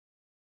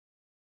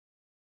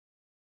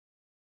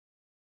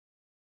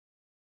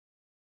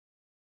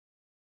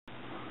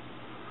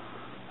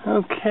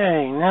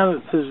Okay, now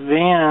that this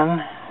van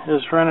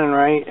is running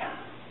right,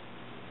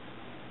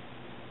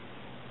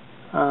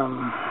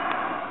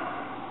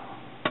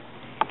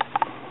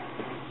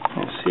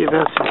 let's see if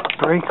that's a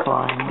brake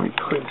line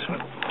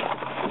replacement.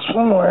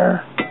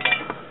 Somewhere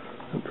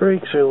the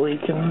brakes are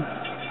leaking.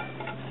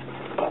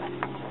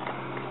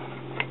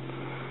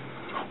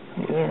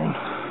 They're in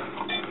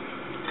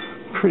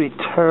pretty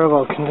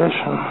terrible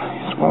condition,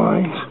 these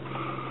lines.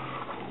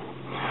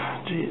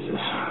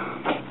 Jesus.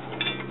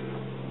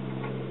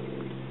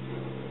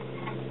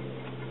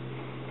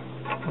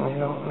 I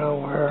don't know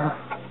where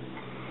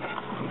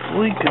it's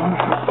leaking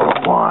or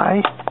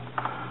why.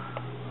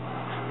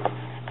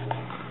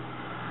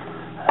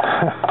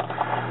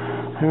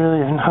 I really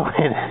have no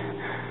way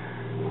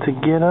to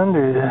get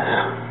under this.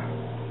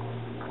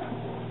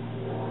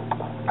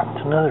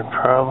 It's another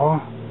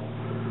problem.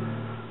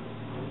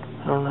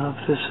 I don't know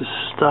if this is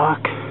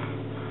stock.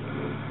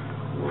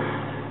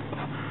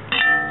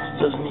 This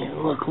doesn't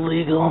even look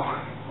legal.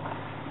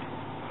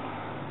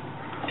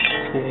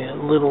 See, they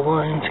got little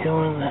lines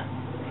going there.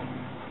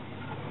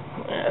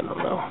 I don't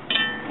know.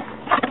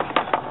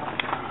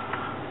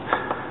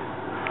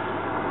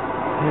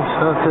 It's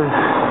not the...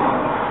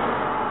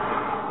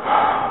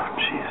 Oh,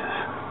 Jesus.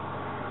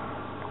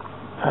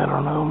 I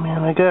don't know,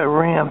 man. I got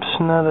ramps.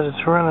 Now that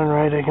it's running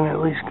right, I can at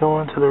least go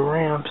onto the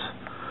ramps.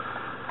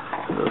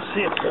 Let's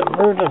see if the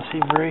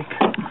emergency brake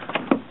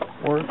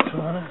works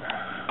on it.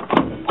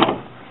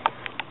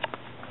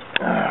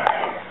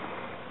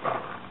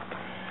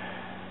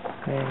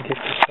 And get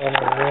this on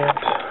the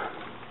ramps.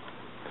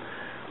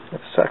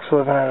 It sucks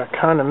living at a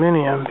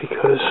condominium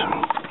because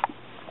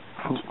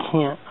you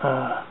can't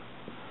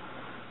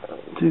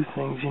do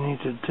things you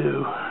need to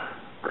do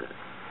to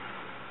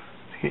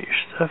get your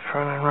stuff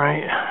running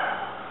right.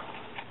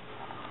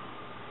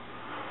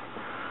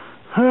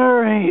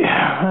 Alright,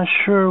 not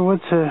sure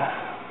what to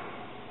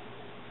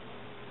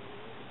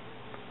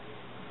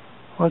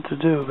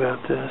do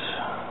about this.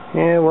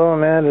 Yeah, while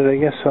I'm at it, I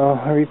guess I'll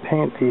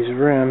repaint these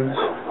rims.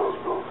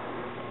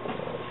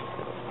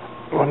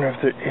 Wonder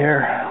if the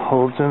air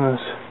holds in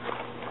this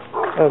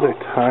other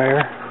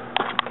tire.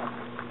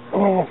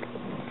 Oh,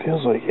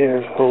 feels like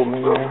air's holding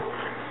in there.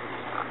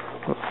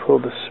 Let's pull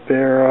the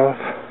spare off.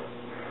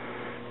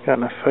 Got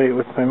in a fight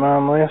with my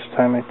mom last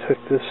time I took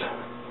this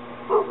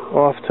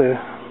off to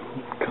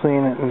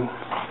clean it and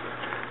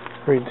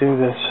redo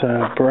this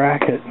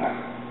bracket.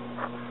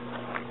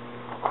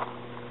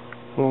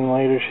 And then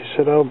later she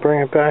said, "Oh,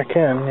 bring it back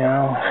in," you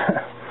know.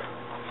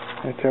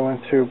 After I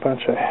went through a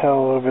bunch of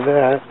hell over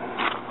that.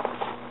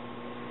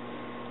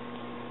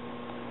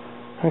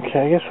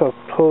 Okay, I guess I'll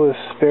pull this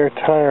spare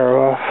tire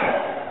off,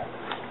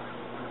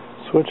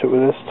 switch it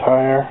with this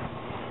tire,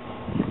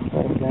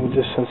 and then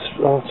just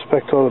I'll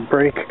inspect all the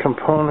brake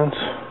components,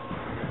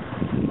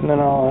 and then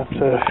I'll have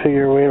to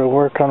figure a way to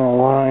work on the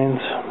lines.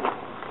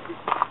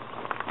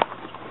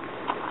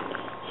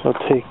 So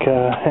I'll take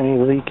any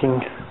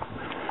leaking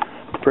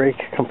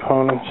brake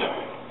components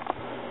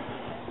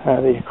out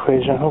of the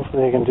equation.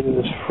 Hopefully I can do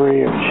this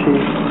free or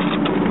cheap.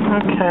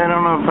 Okay, I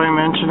don't know if I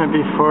mentioned it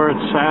before. It's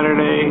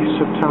Saturday,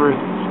 September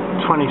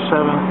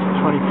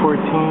 27th,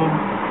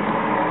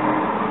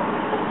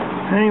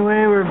 2014.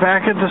 Anyway, we're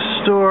back at the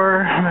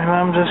store. My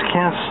mom just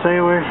can't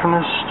stay away from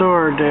this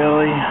store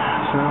daily.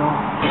 So,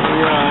 here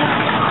we are.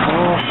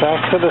 Oh,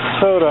 back to the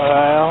soda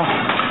aisle.